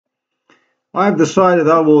I've decided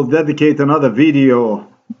I will dedicate another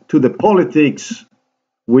video to the politics,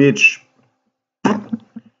 which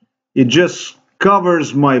it just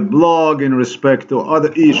covers my blog in respect to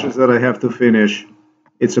other issues that I have to finish.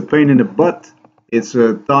 It's a pain in the butt. It's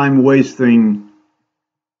a time wasting,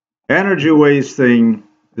 energy wasting,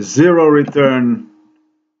 zero return,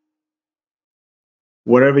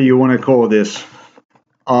 whatever you want to call this.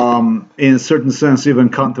 In a certain sense, even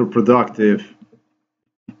counterproductive.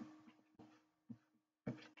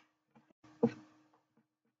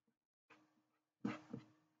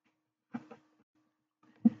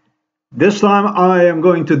 This time I am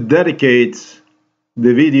going to dedicate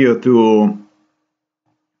the video to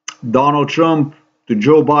Donald Trump, to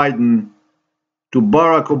Joe Biden, to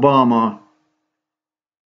Barack Obama,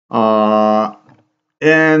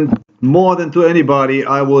 and more than to anybody,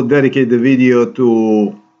 I will dedicate the video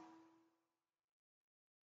to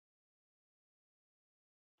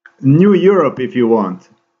New Europe, if you want.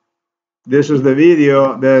 This is the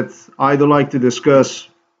video that I'd like to discuss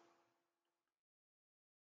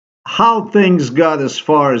how things got as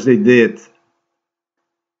far as they did.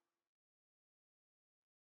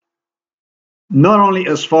 Not only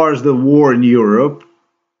as far as the war in Europe,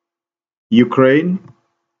 Ukraine,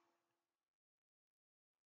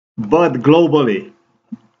 but globally.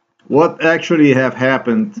 What actually have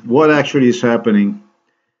happened, what actually is happening.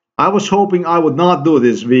 I was hoping I would not do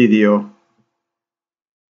this video,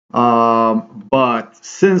 but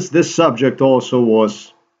since this subject also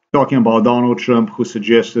was talking about Donald Trump, who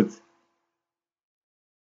suggested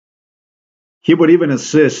he would even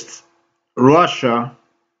assist Russia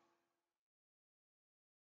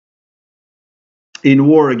in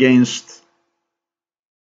war against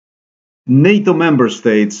NATO member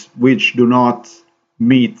states which do not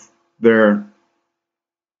meet their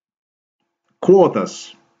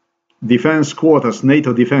quotas, defense quotas,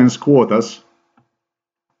 NATO defense quotas,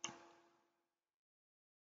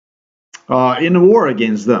 in a war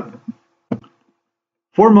against them.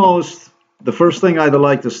 Foremost, the first thing I'd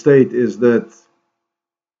like to state is that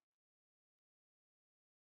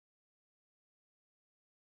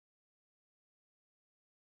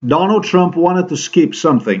Donald Trump wanted to skip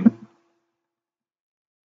something.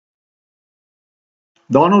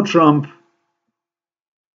 Donald Trump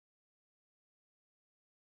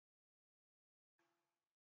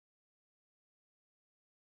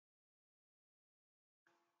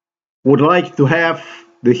would like to have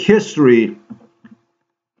the history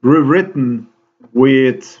rewritten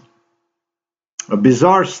with a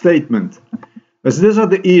bizarre statement, as these are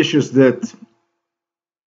the issues that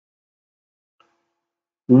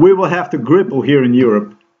we will have to grapple here in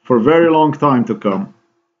Europe for a very long time to come.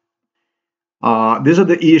 These are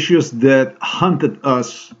the issues that hunted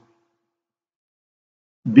us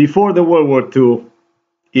before the World War II.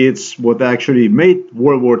 It's what actually made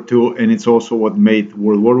World War II, and it's also what made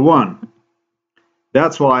World War I.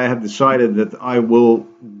 That's why I have decided that I will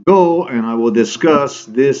go and I will discuss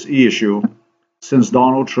this issue, since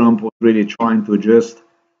Donald Trump was really trying to just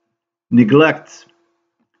neglect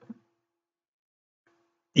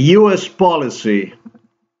US policy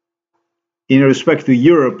in respect to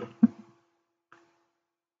Europe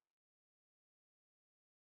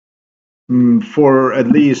for at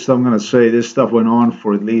least, I'm going to say, this stuff went on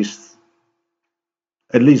for at least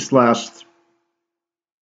last.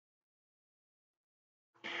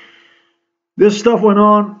 This stuff went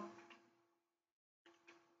on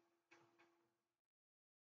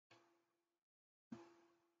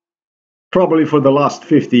probably for the last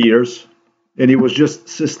 50 years, and it was just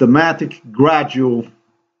systematic, gradual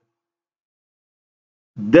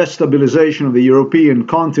destabilization of the European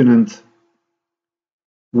continent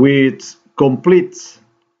with complete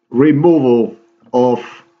removal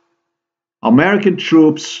of American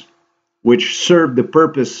troops, which served the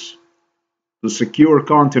purpose to secure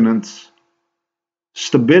continent's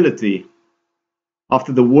stability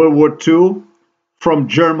after the World War II from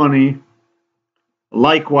Germany.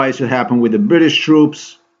 Likewise, it happened with the British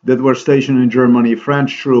troops that were stationed in Germany,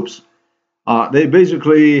 French troops. They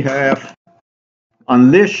basically have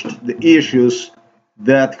unleashed the issues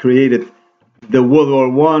that created the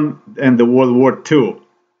World War I and the World War II.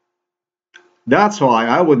 That's why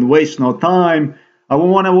I wouldn't waste no time. I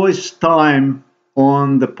wouldn't want to waste time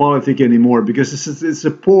on the politics anymore, because it's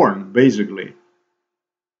a porn, basically.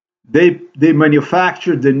 They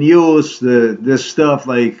manufacture the news, the stuff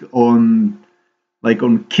like on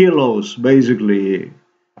kilos, basically.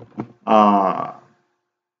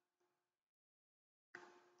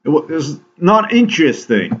 It's not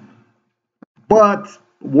interesting, but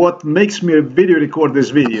what makes me video record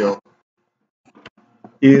this video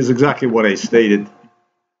is exactly what I stated.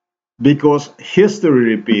 because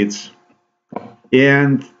history repeats.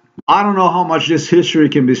 And I don't know how much this history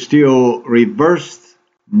can be still reversed,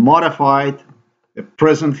 modified, the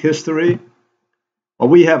present history. But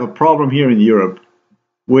we have a problem here in Europe,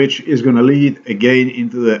 which is going to lead again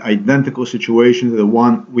into the identical situation to the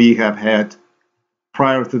one we have had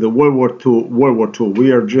prior to the World War II.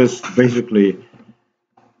 We are just basically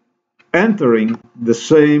entering the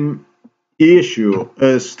same issue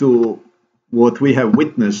as to what we have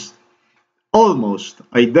witnessed almost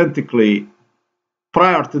identically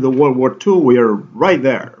prior to the World War II. We are right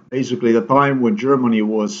there, basically the time when Germany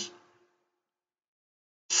was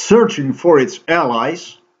searching for its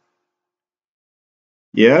allies.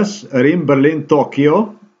 Yes, Rome, Berlin,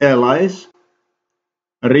 Tokyo, allies.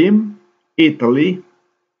 Rome, Italy.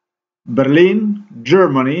 Berlin,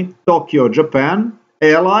 Germany. Tokyo, Japan,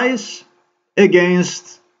 allies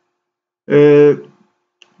against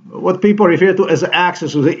what people refer to as the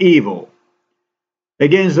axis of the evil,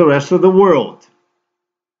 against the rest of the world.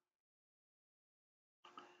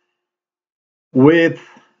 With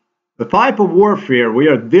the type of warfare we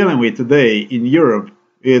are dealing with today in Europe,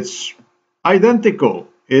 it's identical.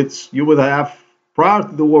 You would have, prior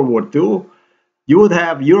to the World War II, you would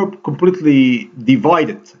have Europe completely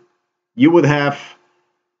divided. You would have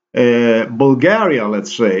Bulgaria,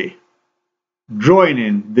 let's say,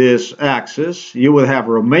 joining this axis. You would have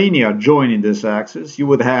Romania joining this axis. You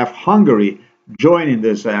would have Hungary joining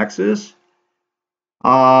this axis.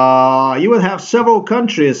 You would have several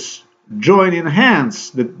countries joining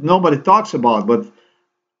hands that nobody talks about, but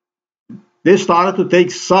they started to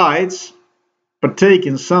take sides, partake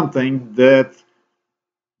in something that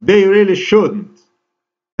they really shouldn't.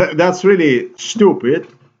 That's really stupid.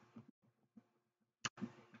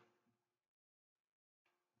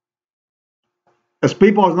 As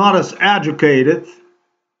people are not as educated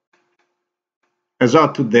as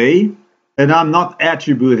are today, and I'm not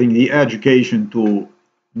attributing the education to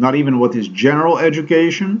not even what is general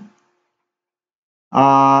education.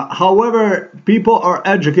 However, people are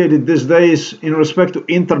educated these days in respect to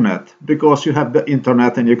internet, because you have the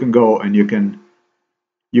internet and you can go and you can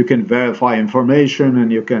verify information,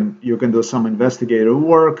 and you can do some investigative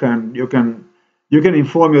work, and you can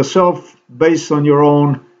inform yourself based on your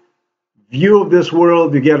own view of this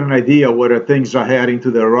world. You get an idea whether things are heading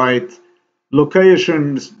to the right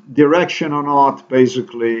location, direction or not,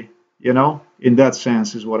 basically, in that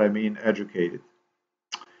sense is what I mean, educated.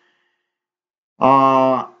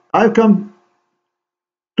 I've come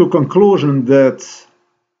to conclusion that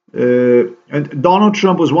and Donald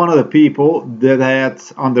Trump was one of the people that had,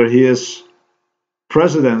 under his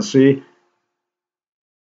presidency,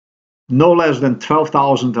 no less than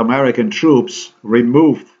 12,000 American troops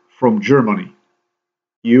removed from Germany.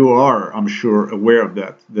 You are, I'm sure, aware of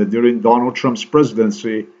that during Donald Trump's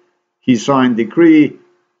presidency, he signed a decree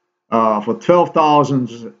for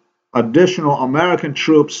 12,000 additional American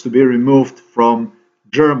troops to be removed from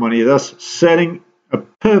Germany, thus setting a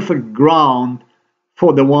perfect ground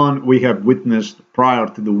for the one we have witnessed prior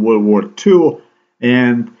to the World War II.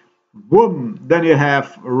 And boom, then you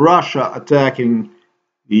have Russia attacking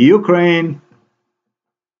Ukraine.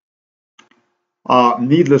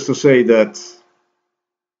 Needless to say that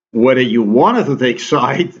whether you wanted to take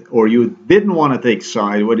side or you didn't want to take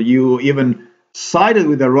side, whether you even sided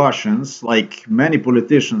with the Russians, like many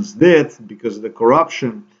politicians did, because of the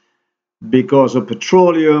corruption, because of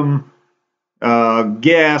petroleum,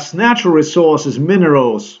 gas, natural resources,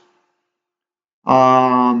 minerals.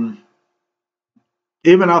 Even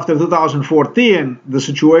after 2014, the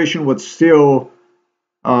situation was still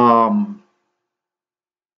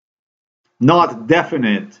not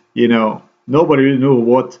definite. Nobody really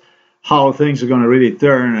knew how things are going to really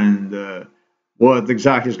turn and what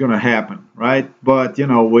exactly is going to happen, right? But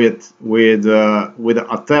with the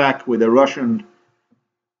attack, with the Russian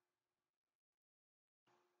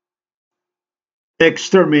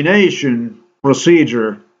extermination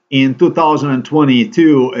procedure in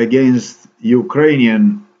 2022 against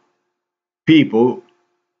Ukrainian people,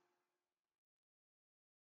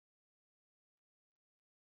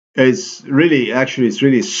 it's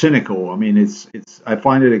really cynical. I mean, I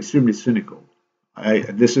find it extremely cynical.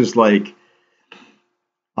 This is like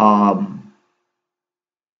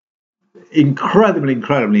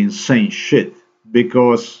incredibly insane shit,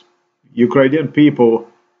 because Ukrainian people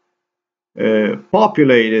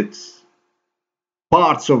populated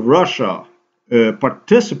parts of Russia,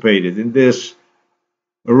 participated in this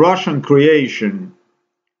Russian creation.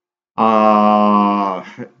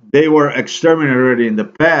 They were exterminated in the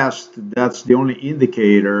past. That's the only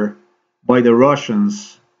indicator by the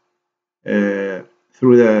Russians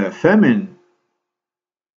through the famine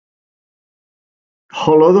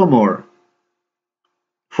Holodomor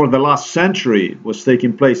for the last century was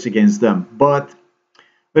taking place against them. But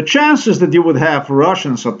the chances that you would have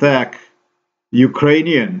Russians attack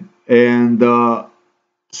Ukrainian and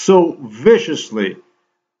so viciously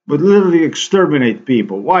would literally exterminate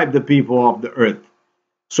people, wipe the people off the earth,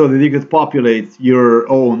 so that you could populate your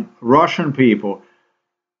own Russian people.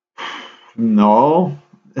 No,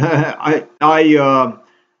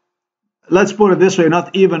 let's put it this way: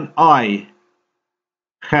 not even I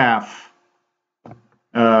have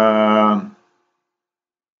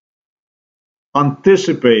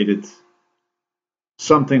anticipated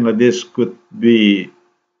something like this could be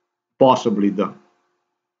possibly done.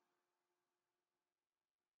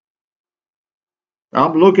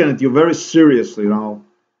 I'm looking at you very seriously now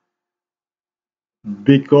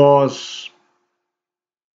because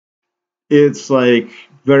it's like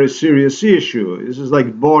very serious issue. This is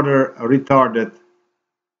like borderline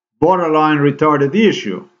retarded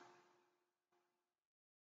issue.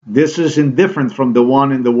 This is indifferent from the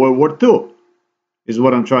one in the World War II, is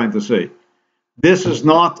what I'm trying to say. This is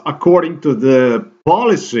not according to the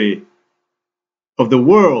policy of the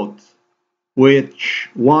world which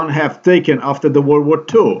one have taken after the World War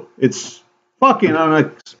II. It's fucking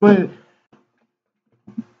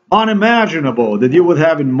unimaginable that you would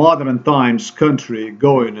have in modern times country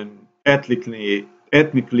going and ethnically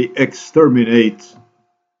exterminate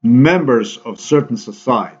members of certain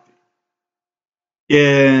society.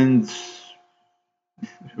 And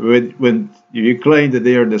when you claim that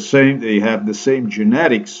they are the same, they have the same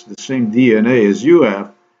genetics, the same DNA as you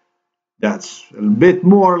have, that's a bit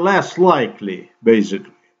more or less likely,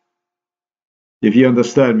 basically. If you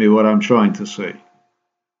understand me, what I'm trying to say.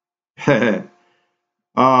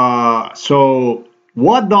 So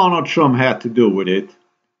what Donald Trump had to do with it?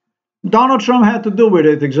 Donald Trump had to do with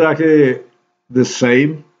it exactly the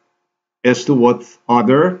same as to what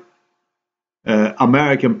other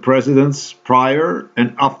American presidents prior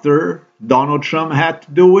and after Donald Trump had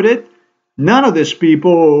to do with it. None of these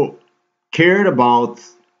people cared about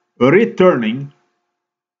returning,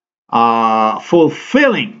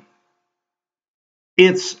 fulfilling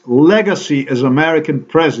its legacy as American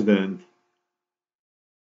president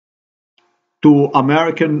to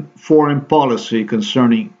American foreign policy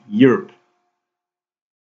concerning Europe.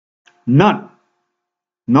 None.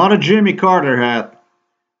 Not a Jimmy Carter had,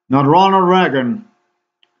 not Ronald Reagan.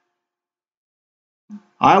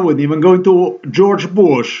 I wouldn't even go into George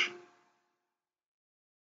Bush.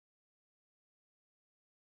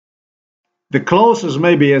 The closest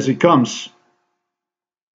maybe as it comes,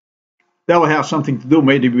 that would have something to do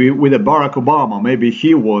maybe with Barack Obama. Maybe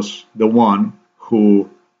he was the one who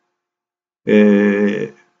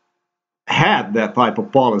had that type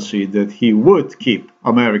of policy that he would keep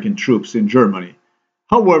American troops in Germany.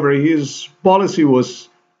 However, his policy was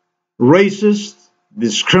racist,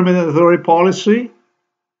 discriminatory policy,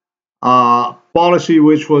 policy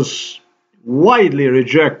which was widely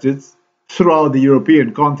rejected throughout the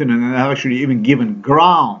European continent and actually even given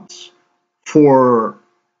grounds for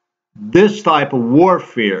this type of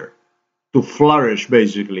warfare to flourish,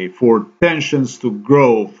 basically, for tensions to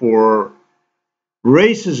grow, for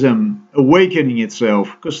racism awakening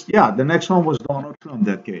itself. Because, yeah, the next one was Donald Trump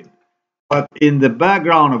that came. But in the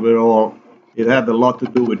background of it all, it had a lot to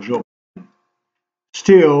do with Joe Biden.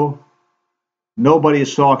 Still, nobody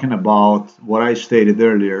is talking about what I stated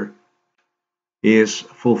earlier, is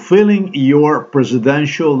fulfilling your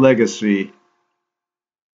presidential legacy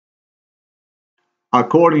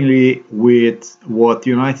accordingly with what the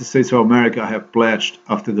United States of America have pledged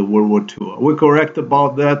after the World War II. Are we correct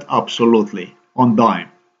about that? Absolutely. On dime.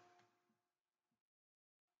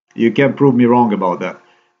 You can't prove me wrong about that.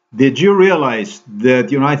 Did you realize that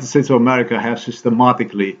the United States of America have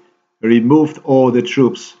systematically removed all the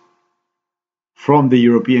troops from the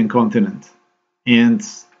European continent and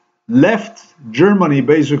left Germany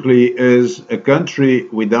basically as a country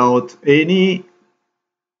without any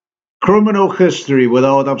criminal history,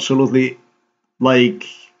 without absolutely like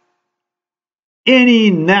any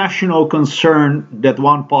national concern that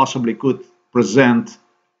one possibly could present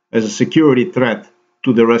as a security threat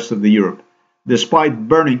to the rest of the Europe, despite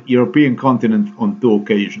burning European continent on 2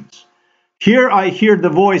 occasions. Here I hear the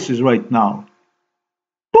voices right now.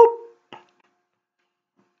 Boop.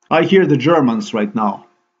 I hear the Germans right now.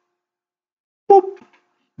 Boop.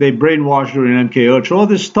 They brainwashed during MK Ultra. All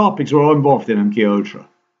these topics were all involved in MK Ultra.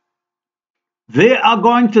 They are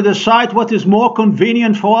going to decide what is more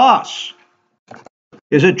convenient for us.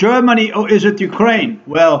 Is it Germany or is it Ukraine?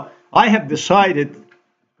 Well, I have decided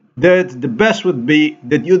that the best would be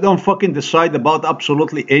that you don't fucking decide about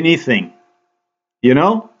absolutely anything. You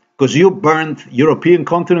know? because you burned European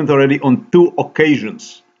continent already on 2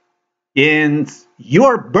 occasions. And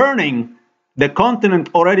you're burning the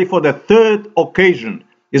continent already for the 3rd occasion.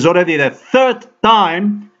 It's already the 3rd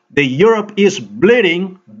time the Europe is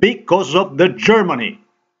bleeding because of the Germany.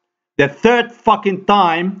 The 3rd fucking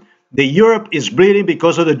time the Europe is bleeding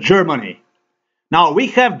because of the Germany. Now we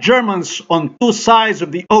have Germans on 2 sides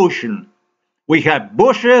of the ocean. We have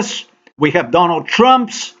Bushes, we have Donald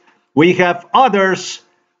Trumps, we have others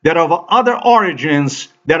that are of other origins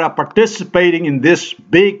that are participating in this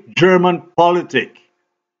big German politic.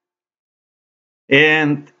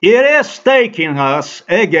 And it is taking us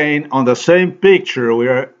again on the same picture. We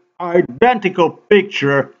are identical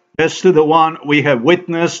picture as to the one we have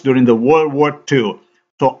witnessed during the World War II.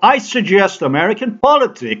 So I suggest American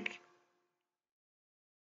politic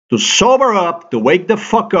to sober up, to wake the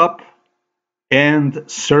fuck up, and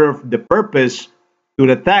serve the purpose to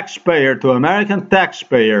the taxpayer, to American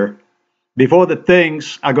taxpayer, before the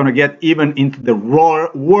things are going to get even into the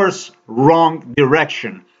worse wrong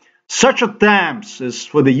direction. Such attempts as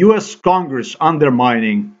for the US Congress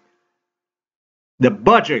undermining the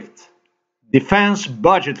budget, defense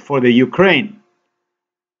budget for the Ukraine,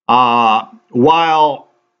 while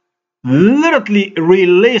literally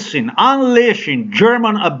unleashing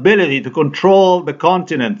German ability to control the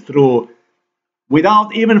continent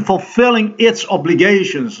without even fulfilling its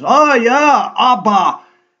obligations. Oh yeah, aber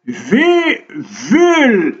we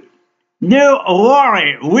will, no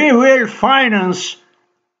worry, we will finance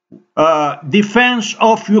defense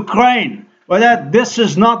of Ukraine. But this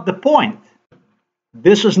is not the point.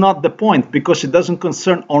 This is not the point, because it doesn't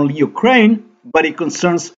concern only Ukraine, but it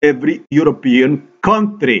concerns every European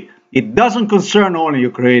country. It doesn't concern only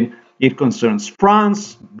Ukraine, it concerns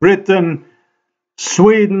France, Britain,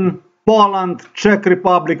 Sweden, Poland, Czech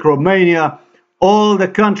Republic, Romania, all the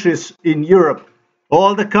countries in Europe,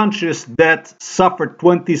 all the countries that suffered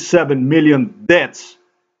 27 million deaths.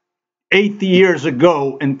 80 years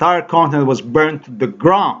ago, entire continent was burned to the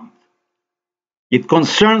ground. It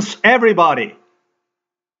concerns everybody.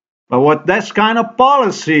 But what this kind of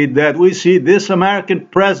policy that we see these American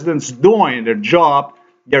presidents doing their job,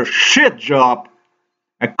 their shit job,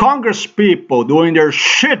 and Congress people doing their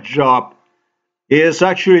shit job, is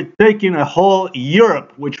actually taking a whole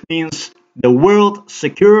Europe, which means the world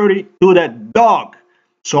security, to the dog.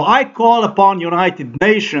 So I call upon United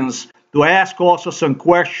Nations to ask also some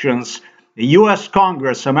questions, the US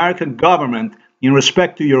Congress, American government, in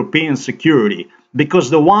respect to European security. Because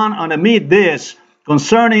the one underneath this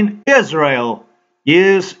concerning Israel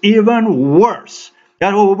is even worse.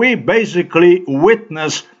 That will we basically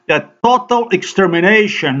witness the total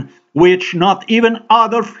extermination which not even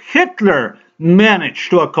Adolf Hitler managed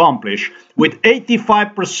to accomplish, with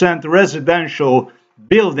 85% residential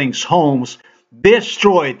buildings, homes,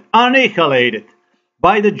 destroyed, annihilated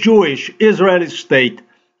by the Jewish Israeli state,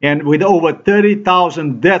 and with over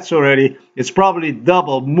 30,000 deaths already. It's probably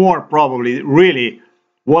double, more probably, really.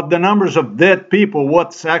 What the numbers of dead people,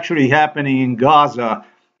 what's actually happening in Gaza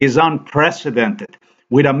is unprecedented.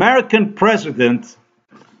 With American President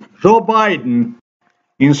Joe Biden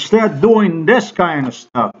instead doing this kind of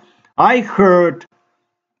stuff, I heard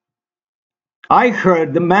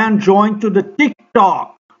the man joined to the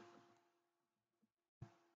TikTok,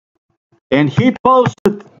 and he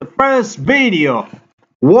posted the first video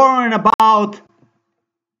warning about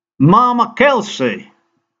Mama Kelsey.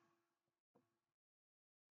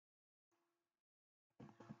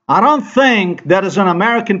 I don't think that as an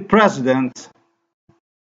American president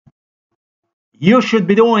you should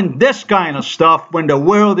be doing this kind of stuff when the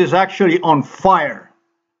world is actually on fire.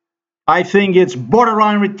 I think it's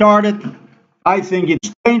borderline retarded. I think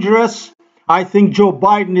it's dangerous. I think Joe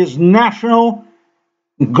Biden is national,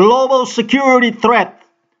 global security threat.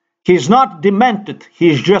 He's not demented.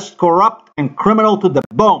 He's just corrupt and criminal to the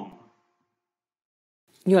bone.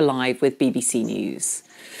 You're live with BBC News.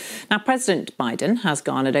 Now, President Biden has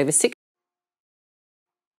garnered over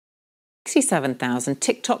 67,000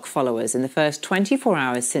 TikTok followers in the first 24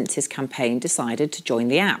 hours since his campaign decided to join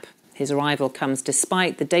the app. His arrival comes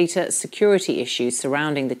despite the data security issues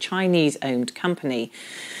surrounding the Chinese-owned company.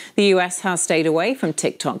 The US has stayed away from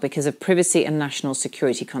TikTok because of privacy and national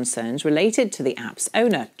security concerns related to the app's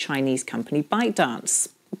owner, Chinese company ByteDance.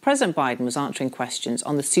 President Biden was answering questions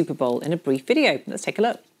on the Super Bowl in a brief video. Let's take a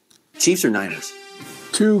look. Chiefs or Niners?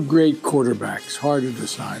 Two great quarterbacks, hard to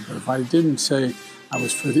decide. But if I didn't say I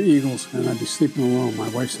was for the Eagles, then I'd be sleeping alone. My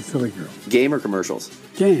wife's a Philly girl. Game or commercials?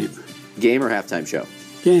 Game. Game or halftime show?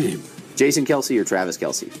 Game. Jason Kelsey or Travis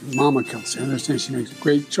Kelsey? Mama Kelsey. I understand she makes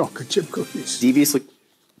great chocolate chip cookies. Deviously.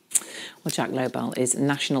 Well, Jack Lobel is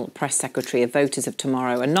National Press Secretary of Voters of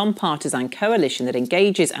Tomorrow, a non-partisan coalition that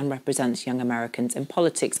engages and represents young Americans in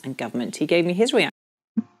politics and government. He gave me his reaction.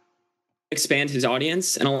 Expand his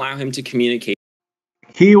audience and allow him to communicate.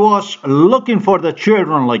 He was looking for the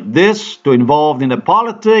children like this to involved in the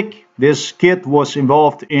politic. This kid was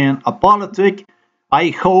involved in a politic. I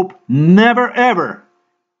hope never ever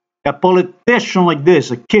a politician like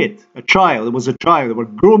this, a kid, a child, it was a child, they were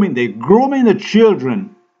grooming the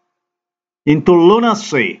children into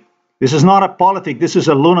lunacy. This is not a politic, this is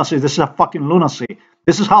a lunacy, this is a fucking lunacy.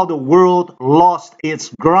 This is how the world lost its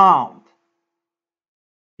ground.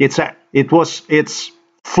 It's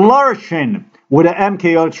flourishing with the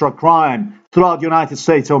MK Ultra crime throughout the United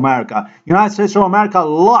States of America. United States of America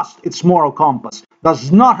lost its moral compass,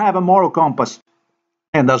 does not have a moral compass,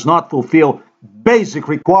 and does not fulfill basic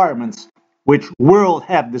requirements which world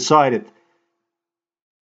have decided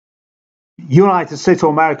United States of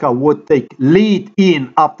America would take lead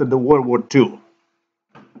in after the World War II.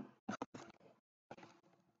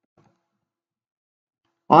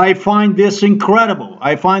 I find this incredible.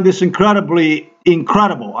 I find this incredibly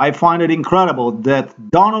incredible. I find it incredible that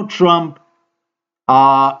Donald Trump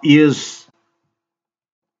is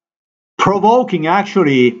provoking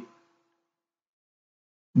actually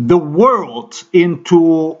the world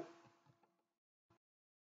into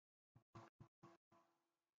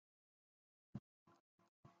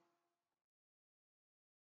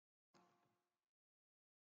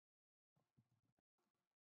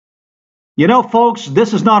folks,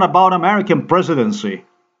 this is not about American presidency.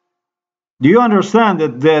 Do you understand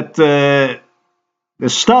that the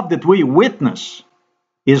stuff that we witness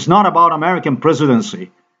is not about American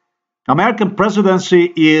presidency? American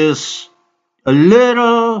presidency is a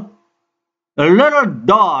little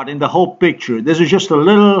dot in the whole picture. This is just a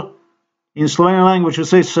little, in Slovenian language we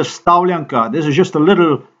say sestavljanka. This is just a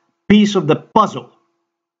little piece of the puzzle.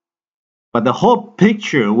 But the whole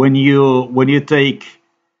picture, when you take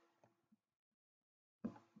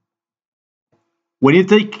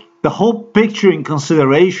the whole picture in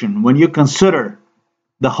consideration, when you consider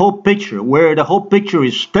the whole picture, where the whole picture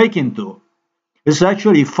is taken to, it's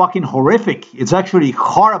actually fucking horrific. It's actually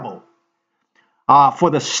horrible.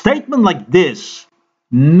 For the statement like this,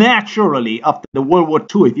 naturally, after the World War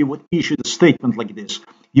II, if you would issue a statement like this,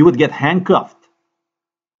 you would get handcuffed.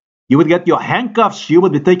 You would get your handcuffs, you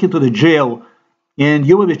would be taken to the jail, and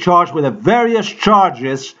you would be charged with various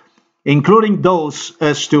charges, including those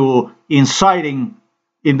as to inciting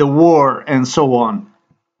in the war and so on.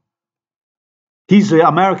 He's the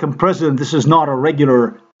American president. This is not a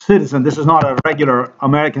regular citizen. This is not a regular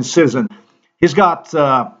American citizen. He's got...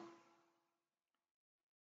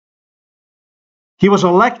 he was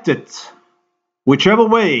elected, whichever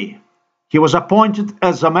way, he was appointed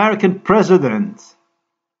as American president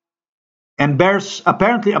and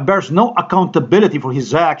apparently bears no accountability for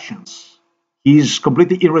his actions. He's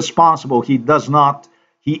completely irresponsible. He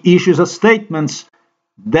issues a statements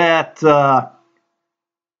that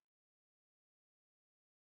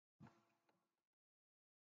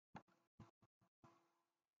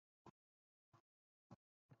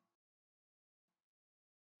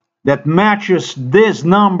that matches these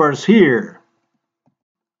numbers here.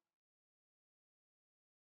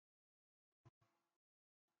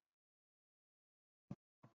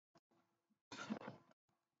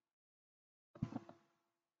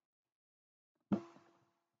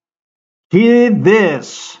 He did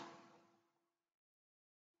this.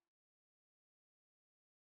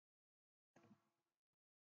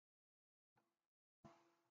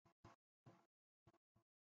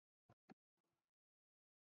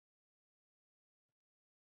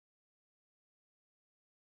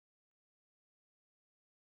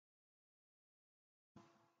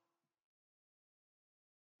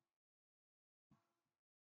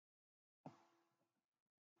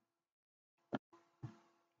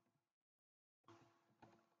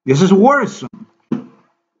 This is worrisome.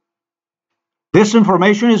 This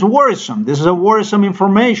information is worrisome. This is a worrisome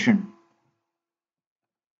information.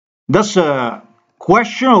 Thus, a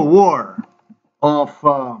question of war, of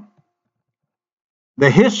the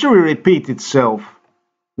history repeat itself,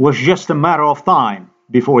 was just a matter of time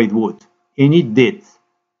before it would. And it did.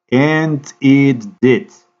 And it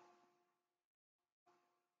did.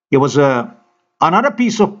 It was another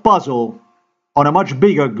piece of puzzle on a much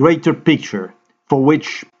bigger, greater picture, for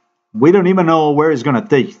which we don't even know where it's going to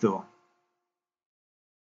take to.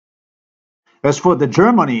 As for the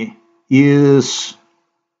Germany is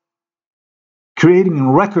creating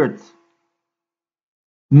record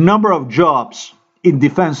number of jobs in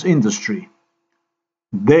defense industry.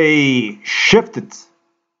 They shifted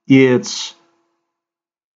its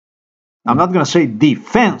I'm not going to say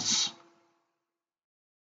defense,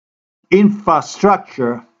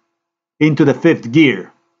 infrastructure into the fifth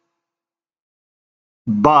gear,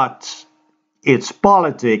 but its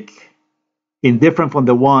politic indifferent from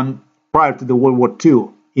the one prior to the World War II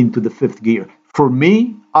into the fifth gear. For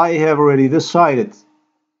me, I have already decided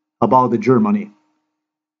about the Germany.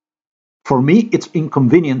 For me, it's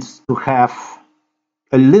inconvenience to have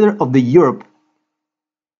a leader of the Europe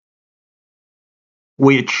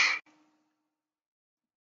which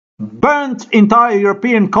burnt entire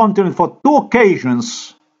European continent for 2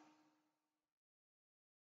 occasions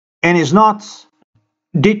and is not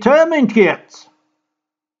determined yet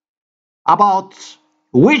about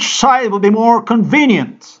which side would be more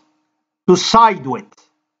convenient to side with,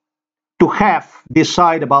 to have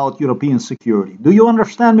decide about European security. Do you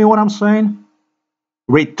understand me what I'm saying?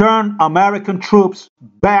 Return American troops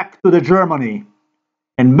back to the Germany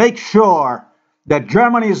and make sure that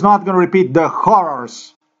Germany is not going to repeat the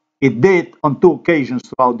horrors it did on 2 occasions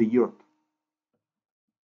throughout the Europe.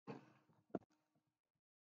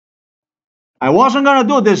 I wasn't going to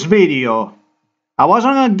do this video. I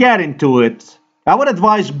wasn't going to get into it. I would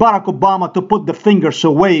advise Barack Obama to put the fingers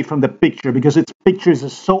away from the picture because its picture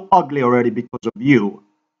is so ugly already because of you.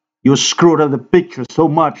 You screwed up the picture so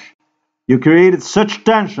much. You created such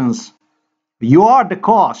tensions. You are the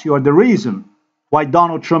cause. You are the reason why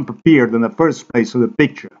Donald Trump appeared in the first place of the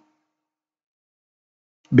picture.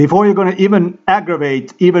 Before you're going to even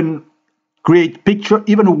aggravate, even create picture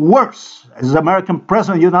even worse, as American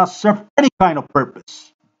president, you do not serve any kind of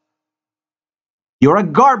purpose. You're a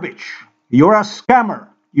garbage. You're a scammer.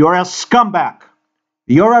 You're a scumbag.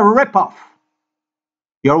 You're a ripoff.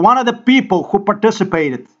 You're one of the people who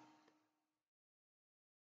participated.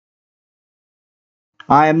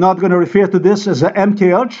 I am not going to refer to this as an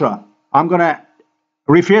MK Ultra. I'm going to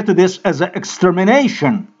refer to this as an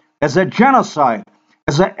extermination, as a genocide,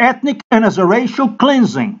 as an ethnic and as a racial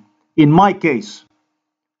cleansing. In my case,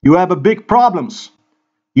 you have a big problems.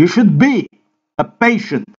 You should be a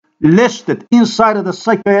patient listed inside of the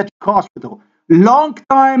psychiatric hospital long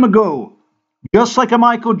time ago, just like a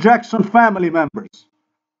Michael Jackson family members.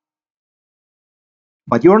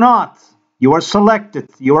 But you're not. You are selected,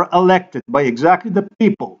 you are elected by exactly the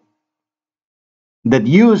people that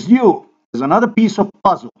used you as another piece of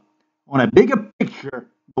puzzle on a bigger picture,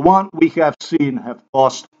 the one we have seen have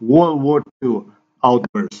caused World War II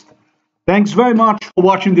outburst. Thanks very much for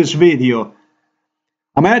watching this video.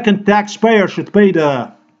 American taxpayers should pay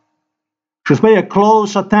a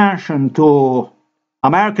close attention to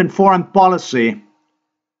American foreign policy,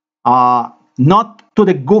 not to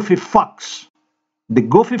the goofy fucks. The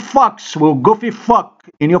goofy fucks will goofy fuck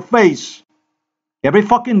in your face every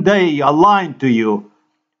fucking day, lying to you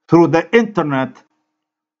through the internet,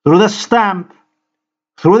 through the stamp,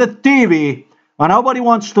 through the TV, and nobody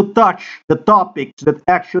wants to touch the topics that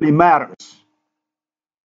actually matters.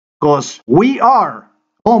 Because we are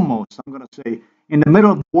almost, I'm going to say, in the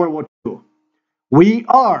middle of World War II. We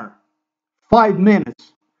are 5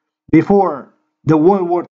 minutes before the World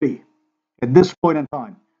War III at this point in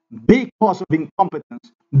time. Because of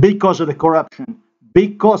incompetence, because of the corruption,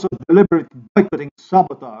 because of deliberate boycotting,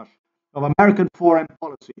 sabotage of American foreign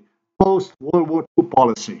policy, post-World War II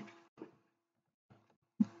policy.